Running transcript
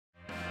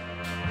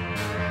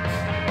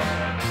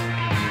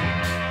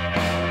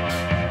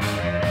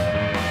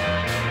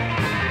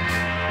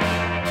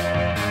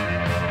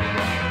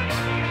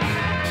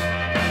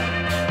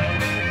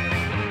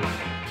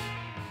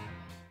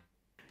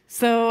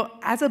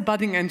As a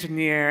budding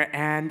engineer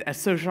and a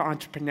social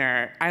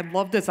entrepreneur, I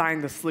love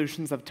designing the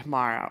solutions of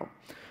tomorrow,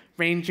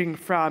 ranging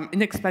from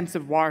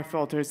inexpensive water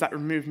filters that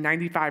remove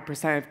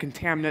 95% of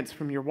contaminants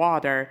from your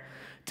water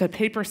to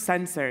paper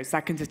sensors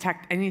that can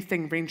detect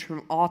anything ranging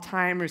from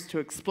Alzheimer's to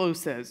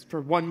explosives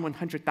for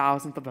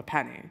 1/100,000th of a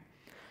penny.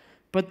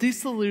 But these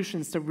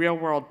solutions to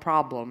real-world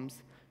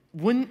problems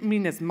wouldn't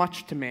mean as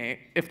much to me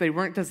if they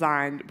weren't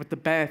designed with the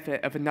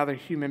benefit of another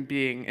human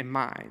being in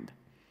mind.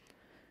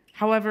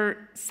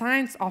 However,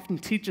 science often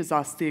teaches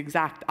us the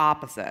exact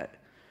opposite.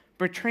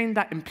 We're trained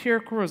that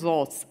empirical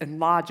results and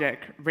logic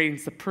reign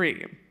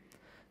supreme.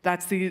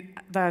 That's the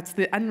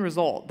end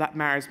result that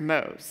matters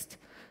most.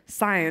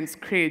 Science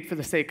created for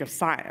the sake of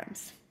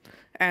science.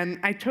 And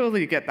I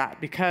totally get that,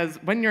 because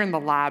when you're in the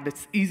lab,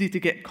 it's easy to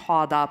get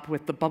caught up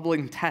with the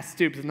bubbling test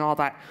tubes and all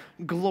that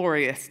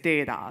glorious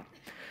data.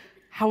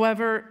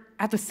 However,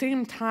 at the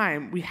same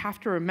time, we have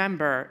to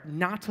remember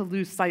not to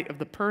lose sight of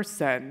the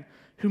person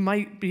who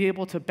might be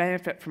able to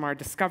benefit from our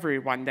discovery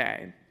one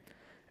day.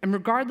 And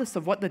regardless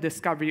of what the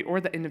discovery or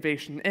the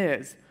innovation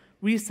is,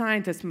 we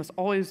scientists must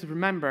always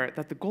remember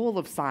that the goal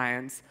of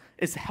science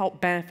is to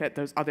help benefit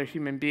those other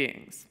human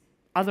beings.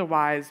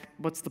 Otherwise,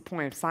 what's the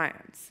point of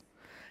science?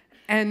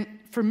 And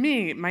for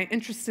me, my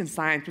interest in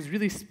science was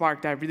really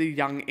sparked at a really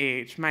young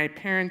age. My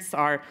parents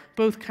are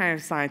both kind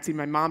of sciencey.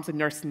 My mom's a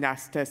nurse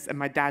anesthetist, and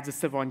my dad's a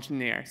civil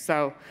engineer.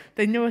 So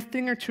they know a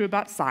thing or two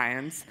about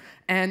science.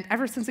 And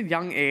ever since a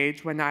young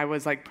age, when I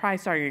was probably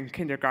starting in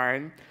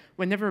kindergarten,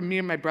 whenever me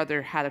and my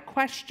brother had a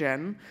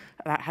question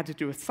that had to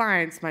do with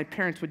science, my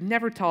parents would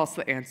never tell us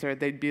the answer.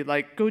 They'd be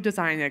like, go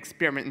design an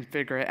experiment and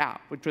figure it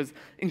out, which was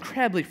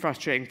incredibly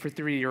frustrating for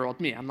 3-year-old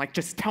me. I'm like,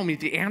 just tell me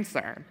the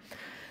answer.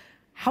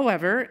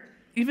 However,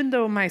 even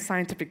though my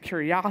scientific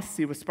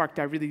curiosity was sparked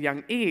at a really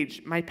young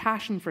age, my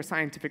passion for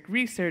scientific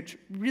research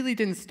really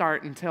didn't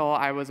start until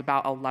I was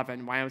about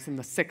 11, when I was in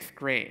the 6th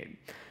grade.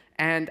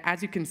 And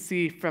as you can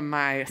see from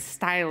my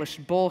stylish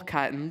bowl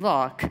cut and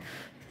look,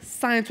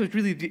 science was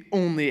really the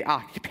only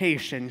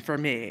occupation for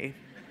me.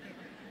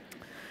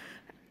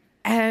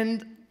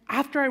 And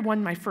after I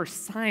won my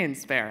first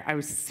science fair, I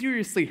was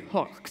seriously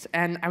hooked.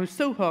 And I was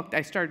so hooked,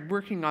 I started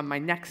working on my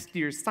next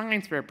year's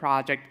science fair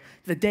project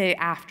the day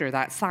after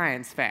that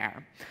science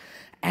fair.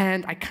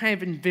 And I kind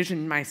of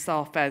envisioned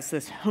myself as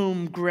this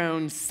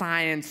homegrown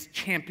science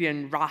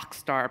champion rock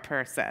star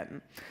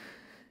person.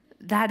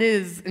 That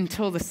is,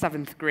 until the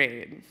 7th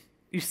grade.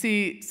 You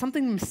see,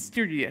 something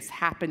mysterious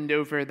happened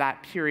over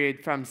that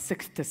period from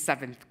 6th to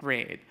 7th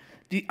grade.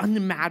 The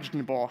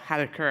unimaginable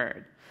had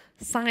occurred.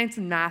 Science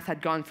and math had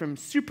gone from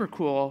super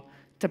cool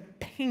to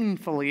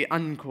painfully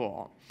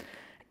uncool.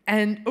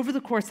 And over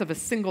the course of a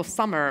single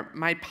summer,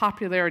 my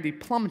popularity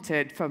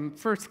plummeted from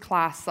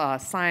first-class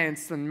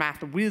science and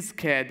math whiz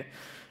kid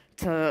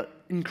to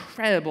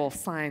incredible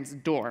science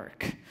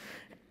dork.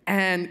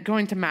 And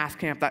going to math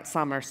camp that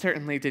summer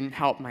certainly didn't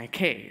help my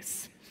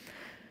case.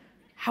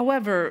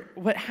 However,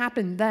 what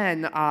happened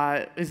then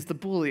is the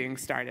bullying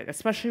started,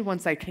 especially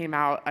once I came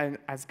out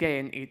as gay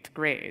in 8th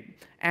grade.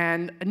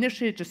 And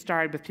initially, it just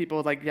started with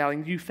people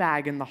yelling, "You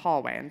fag," in the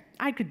hallway, and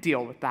I could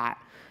deal with that.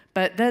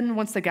 But then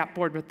once they got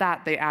bored with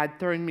that, they added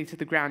throwing me to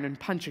the ground and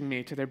punching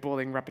me to their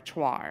bullying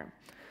repertoire.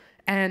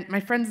 And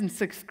my friends in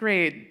 6th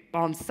grade,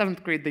 well, in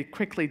 7th grade, they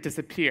quickly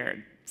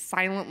disappeared,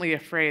 silently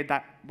afraid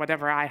that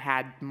whatever I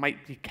had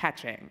might be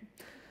catching.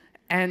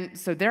 And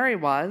so there I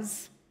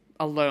was,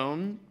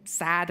 alone,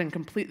 sad and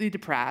completely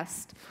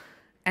depressed,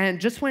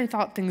 and just when I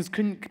thought things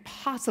couldn't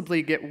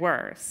possibly get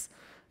worse,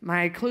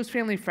 my close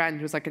family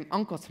friend, who's like an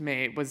uncle to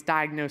me, was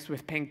diagnosed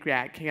with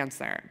pancreatic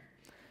cancer.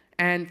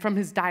 And from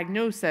his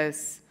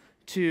diagnosis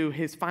to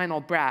his final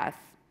breath,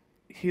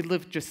 he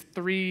lived just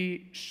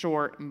 3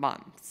 short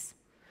months.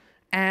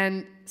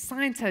 And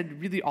science had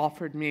really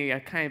offered me a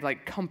kind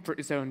of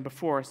comfort zone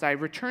before, so I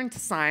returned to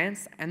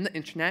science and the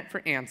internet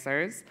for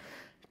answers,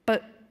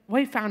 but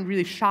what I found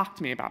really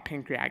shocked me about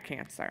pancreatic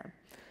cancer.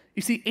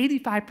 You see,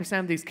 85%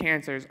 of these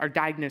cancers are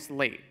diagnosed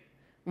late,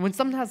 when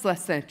someone has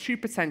less than a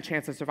 2%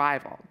 chance of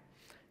survival.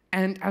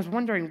 And I was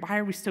wondering, why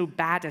are we so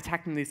bad at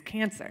detecting these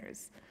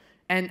cancers?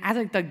 And as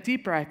I dug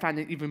deeper, I found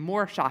an even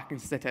more shocking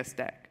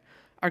statistic.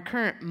 Our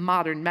current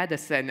modern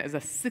medicine is a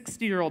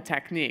 60-year-old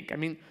technique. I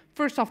mean,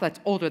 first off,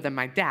 that's older than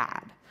my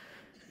dad.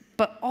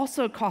 But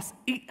also it costs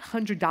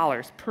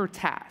 $800 per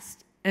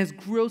test, and is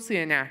grossly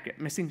inaccurate,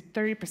 missing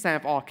 30%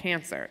 of all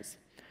cancers.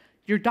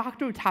 Your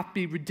doctor would have to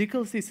be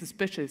ridiculously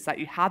suspicious that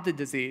you have the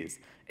disease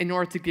in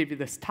order to give you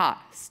this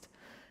test.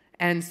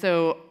 And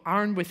so,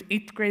 armed with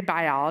 8th grade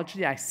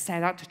biology, I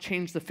set out to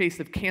change the face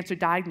of cancer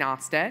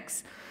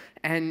diagnostics.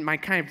 And my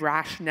kind of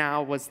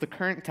rationale was the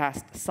current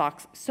test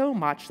sucks so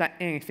much that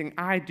anything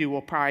I do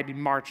will probably be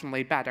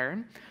marginally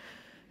better.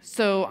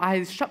 So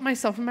I shut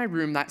myself in my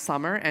room that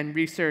summer and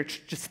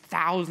researched just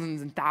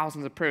thousands and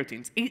thousands of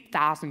proteins,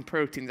 8,000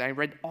 proteins. I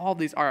read all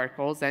these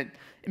articles, and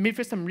it made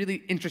for some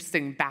really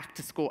interesting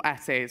back-to-school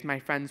essays. My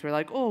friends were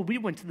like, "Oh, we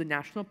went to the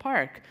national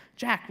park.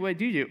 Jack, what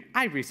did you do?"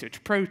 "I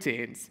researched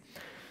proteins."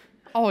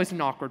 Always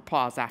an awkward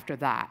pause after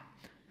that.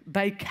 But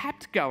I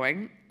kept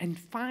going, and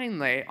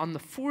finally, on the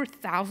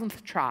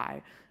 4,000th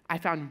try, I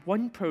found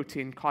one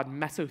protein called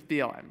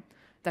mesothelin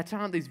that's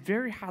found at these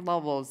very high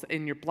levels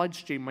in your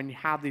bloodstream when you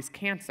have these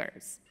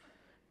cancers.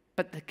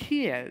 But the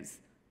key is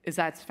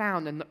that it's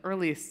found in the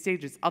earliest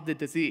stages of the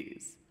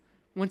disease,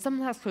 when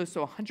someone has close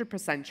to a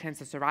 100%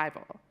 chance of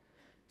survival.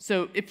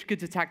 So if you could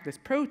detect this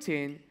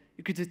protein,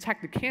 you could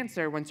detect the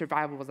cancer when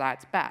survival was at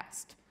its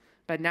best.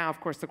 But now, of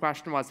course, the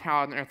question was,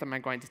 how on earth am I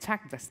going to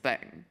detect this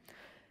thing?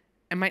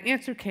 And my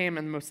answer came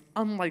in the most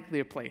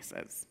unlikely of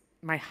places: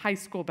 my high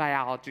school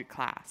biology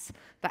class,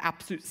 the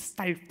absolute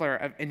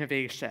stifler of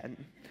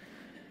innovation.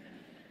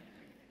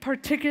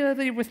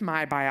 Particularly with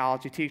my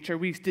biology teacher,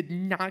 we did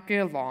not get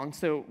along,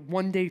 so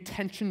one day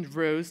tensions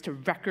rose to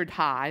record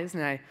highs,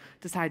 and I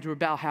decided to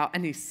rebel how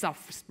any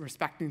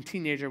self-respecting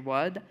teenager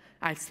would.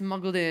 I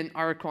smuggled in an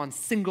article on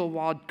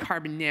single-walled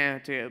carbon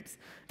nanotubes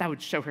that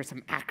would show her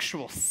some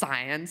actual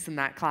science in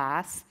that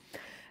class.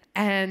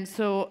 And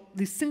so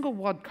these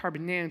single-walled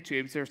carbon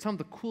nanotubes are some of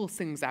the coolest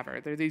things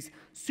ever. They're these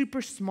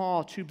super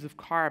small tubes of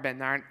carbon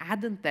that are an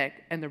atom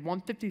thick, and they're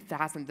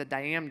 1/50,000th the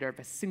diameter of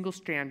a single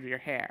strand of your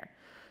hair.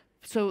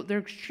 So they're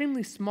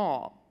extremely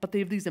small, but they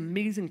have these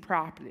amazing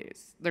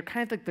properties. They're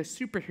kind of like the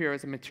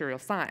superheroes of material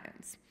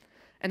science.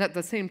 And at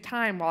the same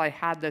time, while I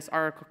had this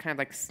article kind of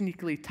like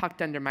sneakily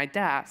tucked under my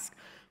desk,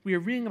 we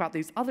were reading about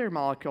these other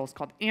molecules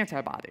called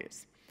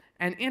antibodies.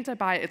 And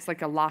antibody, it's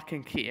like a lock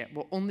and key. It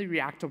will only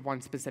react to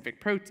one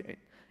specific protein.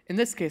 In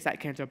this case,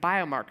 that cancer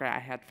biomarker I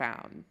had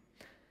found.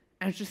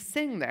 I was just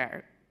sitting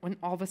there when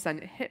all of a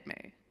sudden it hit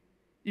me.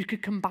 You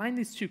could combine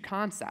these two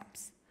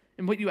concepts,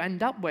 and what you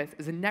end up with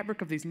is a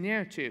network of these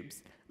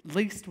nanotubes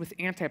laced with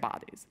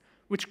antibodies,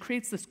 which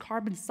creates this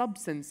carbon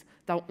substance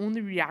that will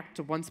only react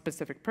to one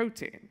specific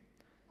protein.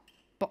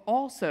 But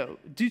also,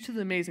 due to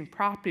the amazing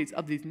properties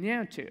of these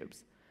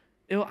nanotubes,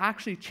 it will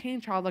actually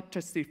change how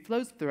electricity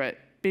flows through it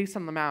based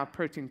on the amount of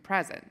protein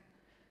present,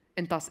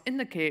 and thus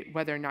indicate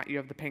whether or not you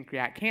have the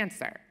pancreatic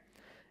cancer.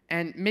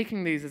 And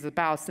making these is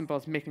about as simple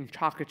as making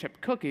chocolate chip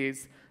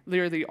cookies.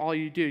 Literally, all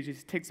you do is you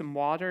just take some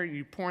water,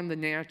 you pour in the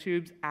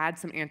nanotubes, add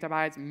some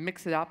antibodies,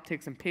 mix it up,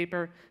 take some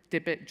paper,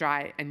 dip it,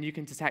 dry it, and you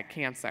can detect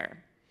cancer.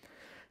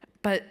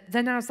 But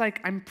then I was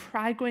like, I'm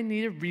probably going to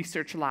need a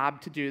research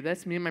lab to do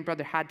this. Me and my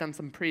brother had done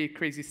some pretty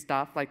crazy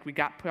stuff, like we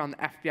got put on the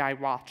FBI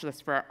watch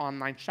list for our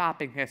online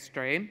shopping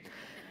history.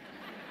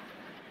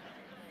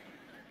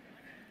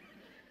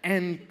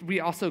 And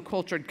we also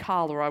cultured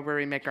cholera where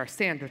we make our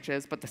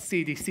sandwiches, but the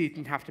CDC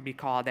didn't have to be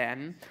called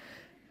in.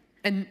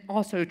 And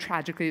also,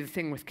 tragically, the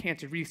thing with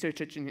cancer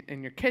research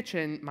in your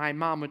kitchen, my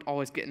mom would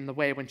always get in the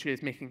way when she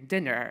was making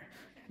dinner.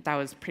 That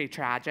was pretty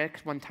tragic.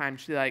 One time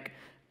she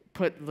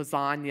put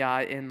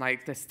lasagna in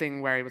this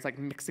thing where it was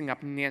mixing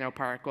up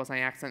nanoparticles, and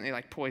I accidentally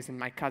poisoned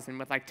my cousin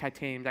with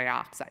titanium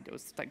dioxide. It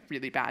was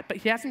really bad. But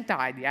he hasn't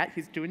died yet.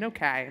 He's doing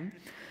okay.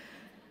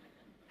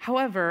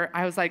 However,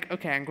 I was like,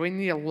 okay, I'm going to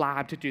need a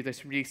lab to do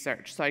this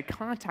research. So I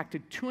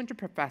contacted 200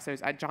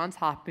 professors at Johns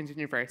Hopkins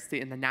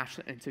University and the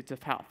National Institutes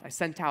of Health. I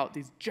sent out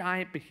these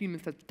giant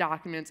behemoths of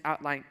documents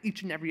outlining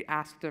each and every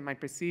aspect of my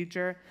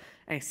procedure.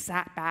 And I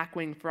sat back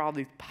waiting for all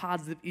these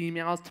positive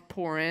emails to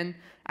pour in.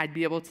 I'd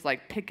be able to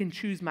pick and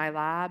choose my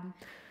lab.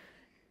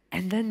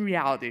 And then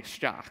reality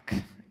struck.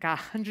 I got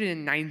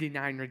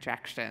 199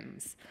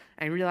 rejections.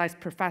 I realized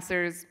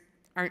professors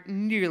aren't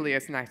nearly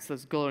as nice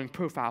as glowing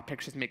profile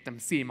pictures make them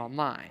seem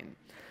online.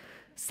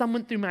 Some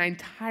went through my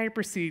entire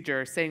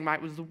procedure saying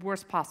it was the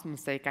worst possible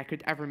mistake I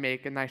could ever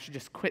make and that I should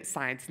just quit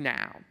science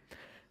now.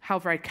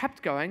 However, I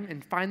kept going,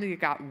 and finally I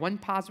got one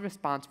positive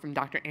response from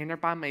Dr.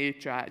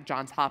 Andraka at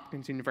Johns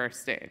Hopkins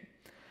University.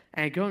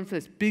 And I go in for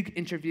this big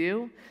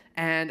interview,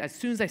 and as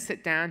soon as I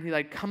sit down,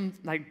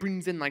 he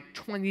brings in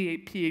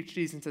 28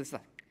 PhDs into this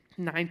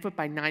 9-foot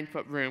by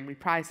 9-foot room. We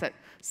probably set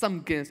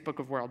some Guinness Book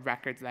of World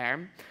Records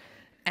there.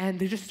 And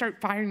they just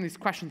start firing these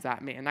questions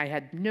at me, and I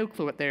had no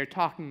clue what they were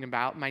talking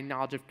about. My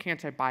knowledge of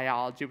cancer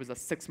biology was a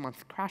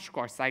 6-month crash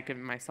course I'd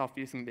given myself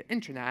using the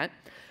internet.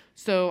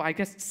 So I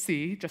guessed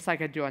C, just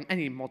like I do on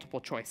any multiple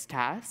choice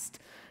test.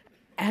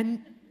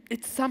 And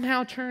it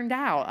somehow turned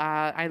out.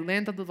 I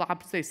landed the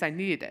lab space I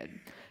needed.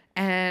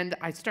 And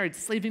I started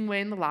slaving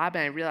away in the lab,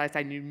 and I realized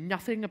I knew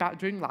nothing about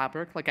doing lab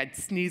work. I'd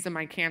sneeze in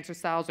my cancer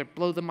cells or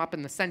blow them up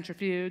in the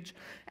centrifuge,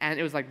 and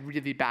it was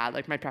really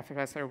bad. My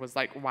professor was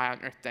like, why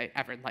on earth did I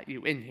ever let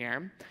you in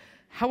here?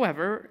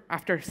 However,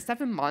 after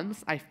 7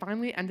 months, I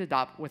finally ended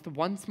up with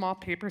one small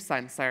paper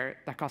sensor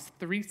that costs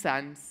 3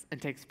 cents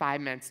and takes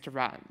 5 minutes to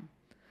run.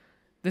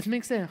 This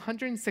makes it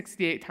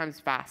 168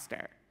 times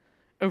faster,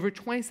 over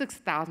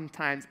 26,000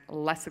 times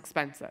less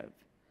expensive,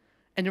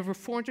 and over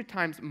 400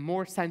 times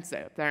more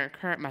sensitive than our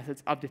current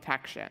methods of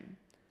detection,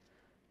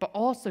 but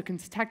also can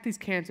detect these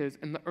cancers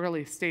in the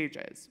early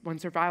stages when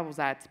survival is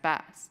at its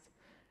best,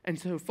 and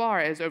so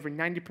far it has over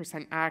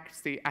 90%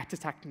 accuracy at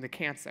detecting the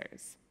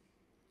cancers.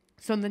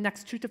 So in the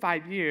next 2 to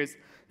 5 years,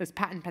 this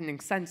patent-pending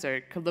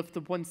sensor could lift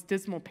the once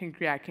dismal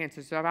pancreatic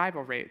cancer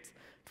survival rates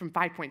from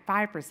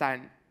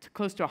 5.5% to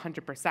close to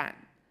 100%,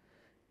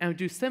 and would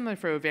do similar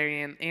for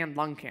ovarian and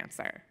lung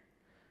cancer.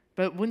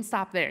 But it wouldn't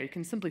stop there. You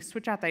can simply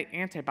switch out that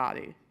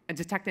antibody and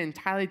detect an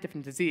entirely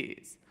different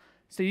disease.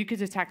 So you could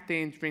detect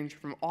things ranging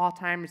from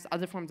Alzheimer's to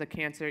other forms of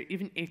cancer,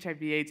 even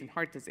HIV/AIDS and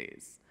heart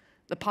disease.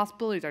 The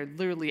possibilities are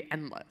literally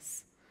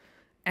endless.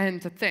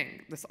 And to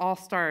think, this all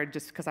started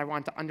just because I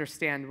wanted to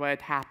understand what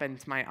had happened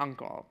to my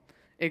uncle.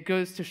 It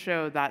goes to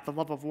show that the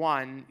love of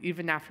one,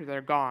 even after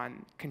they're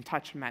gone, can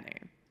touch many.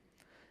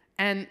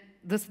 And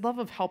this love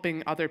of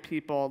helping other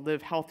people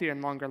live healthier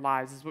and longer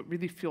lives is what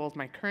really fuels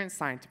my current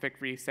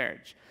scientific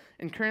research.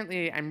 And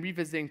currently, I'm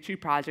revisiting 2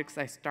 projects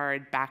I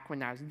started back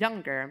when I was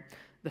younger,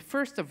 the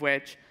first of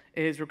which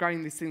is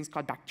regarding these things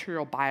called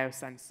bacterial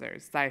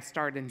biosensors that I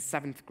started in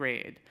 7th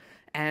grade.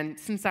 And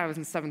since I was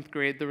in 7th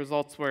grade, the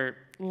results were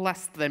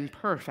less than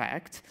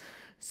perfect.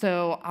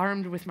 So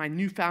armed with my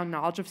newfound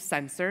knowledge of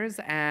sensors,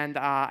 and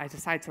I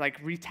decided to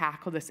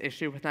re-tackle this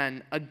issue with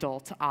an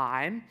adult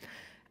eye.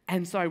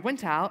 And so I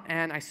went out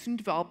and I soon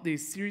developed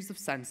these series of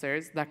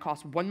sensors that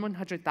cost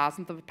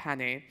 1/100,000th of a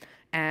penny,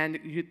 and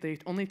they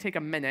only take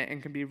a minute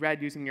and can be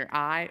read using your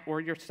eye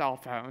or your cell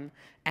phone,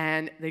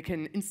 and they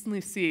can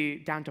instantly see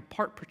down to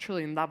part per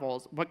trillion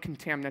levels what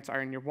contaminants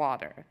are in your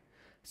water.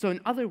 So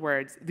in other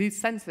words,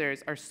 these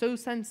sensors are so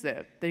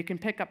sensitive they can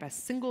pick up a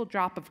single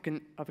drop of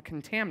a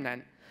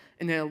contaminant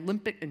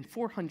in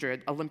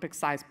 400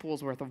 Olympic-sized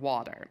pools worth of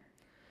water.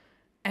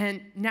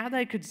 And now that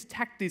I could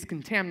detect these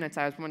contaminants,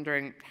 I was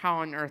wondering, how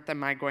on earth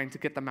am I going to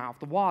get them out of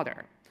the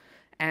water?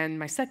 And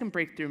my second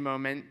breakthrough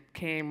moment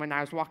came when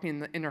I was walking in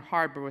the Inner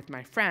Harbor with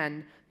my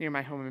friend near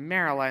my home in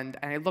Maryland,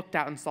 and I looked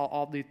out and saw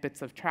all these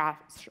bits of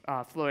trash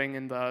floating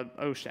in the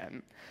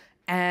ocean.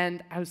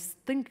 And I was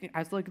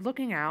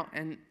looking out,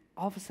 and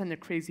all of a sudden a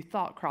crazy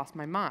thought crossed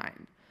my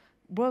mind.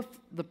 What if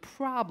the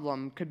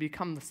problem could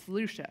become the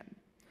solution?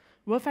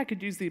 What if I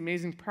could use the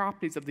amazing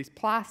properties of these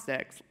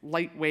plastics,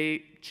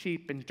 lightweight,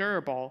 cheap, and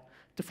durable,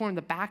 to form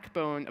the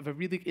backbone of a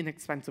really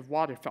inexpensive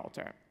water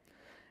filter?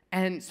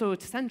 And so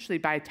essentially,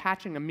 by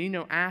attaching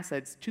amino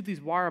acids to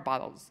these water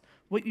bottles,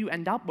 what you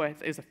end up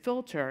with is a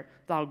filter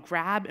that'll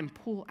grab and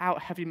pull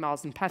out heavy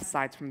metals and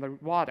pesticides from the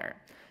water.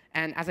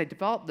 And as I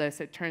developed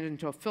this, it turned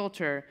into a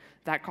filter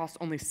that costs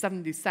only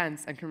 70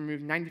 cents and can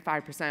remove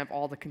 95% of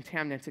all the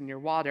contaminants in your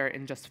water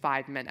in just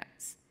 5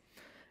 minutes.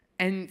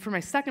 And for my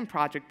second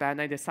project then,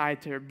 I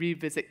decided to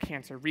revisit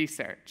cancer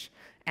research.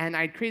 And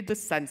I created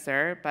this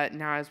sensor, but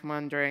now I was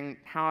wondering,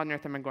 how on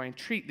earth am I going to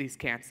treat these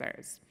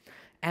cancers?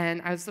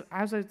 And as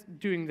I was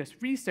doing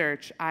this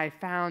research, I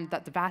found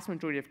that the vast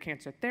majority of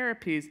cancer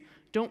therapies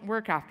don't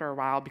work after a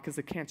while because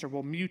the cancer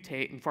will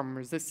mutate and form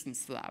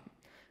resistance to them.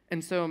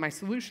 And so my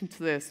solution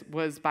to this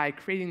was by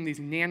creating these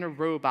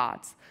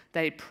nanorobots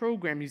that I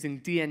program using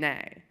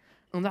DNA.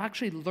 And they'll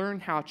actually learn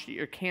how to treat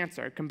your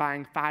cancer,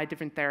 combining 5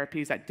 different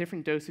therapies at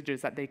different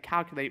dosages that they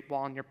calculate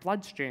while in your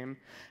bloodstream.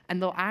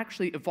 And they'll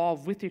actually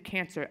evolve with your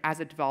cancer as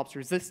it develops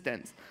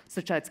resistance,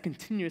 such that it's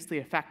continuously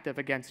effective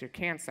against your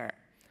cancer.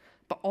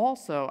 But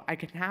also, I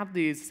can have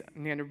these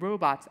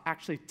nanorobots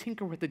actually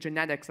tinker with the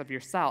genetics of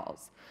your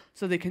cells.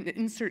 So they can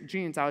insert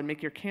genes that would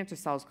make your cancer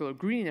cells glow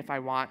green if I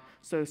want,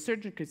 so a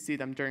surgeon could see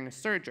them during a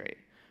surgery.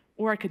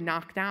 Or I could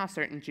knock down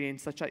certain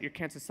genes such that your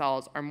cancer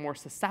cells are more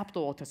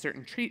susceptible to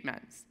certain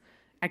treatments.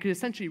 I could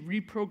essentially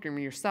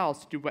reprogram your cells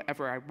to do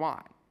whatever I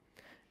want.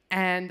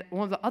 And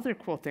one of the other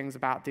cool things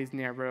about these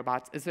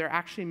nanorobots is they're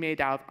actually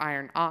made out of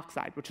iron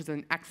oxide, which is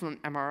an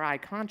excellent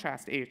MRI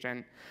contrast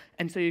agent.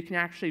 And so you can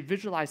actually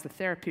visualize the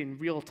therapy in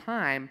real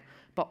time,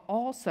 but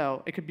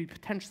also it could be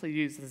potentially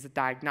used as a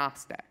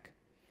diagnostic.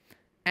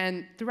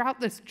 And throughout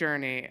this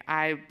journey,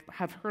 I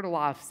have heard a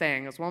lot of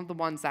sayings. One of the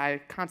ones that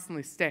I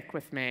constantly stick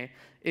with me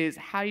is,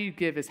 how you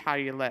give is how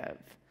you live.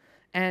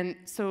 And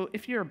so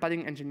if you're a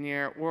budding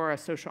engineer or a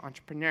social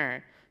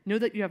entrepreneur, know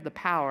that you have the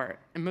power,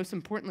 and most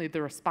importantly,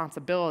 the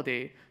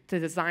responsibility to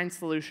design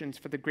solutions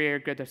for the greater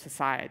good of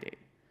society.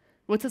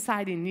 What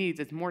society needs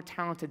is more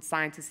talented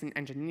scientists and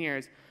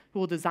engineers who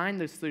will design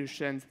those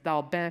solutions that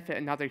will benefit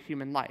another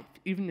human life,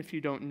 even if you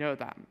don't know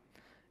them.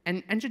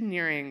 And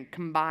engineering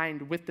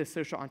combined with this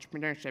social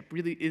entrepreneurship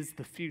really is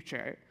the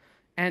future.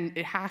 And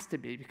it has to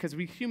be, because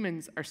we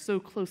humans are so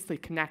closely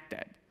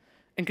connected.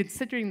 And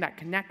considering that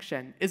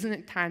connection, isn't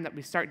it time that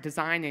we start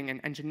designing and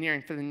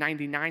engineering for the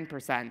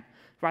 99%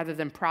 rather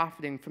than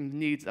profiting from the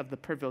needs of the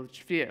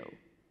privileged few?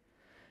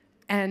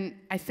 And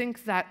I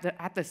think that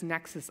at this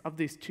nexus of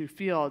these 2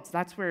 fields,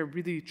 that's where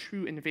really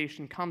true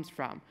innovation comes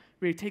from,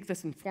 where you take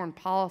this informed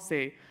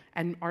policy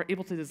and are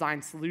able to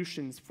design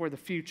solutions for the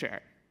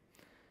future.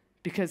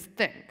 Because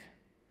think,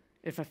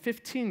 if a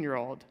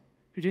 15-year-old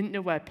who didn't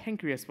know what a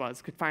pancreas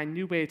was could find a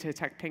new way to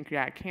detect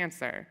pancreatic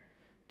cancer,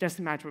 just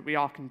imagine what we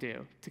all can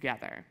do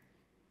together.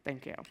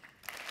 Thank you.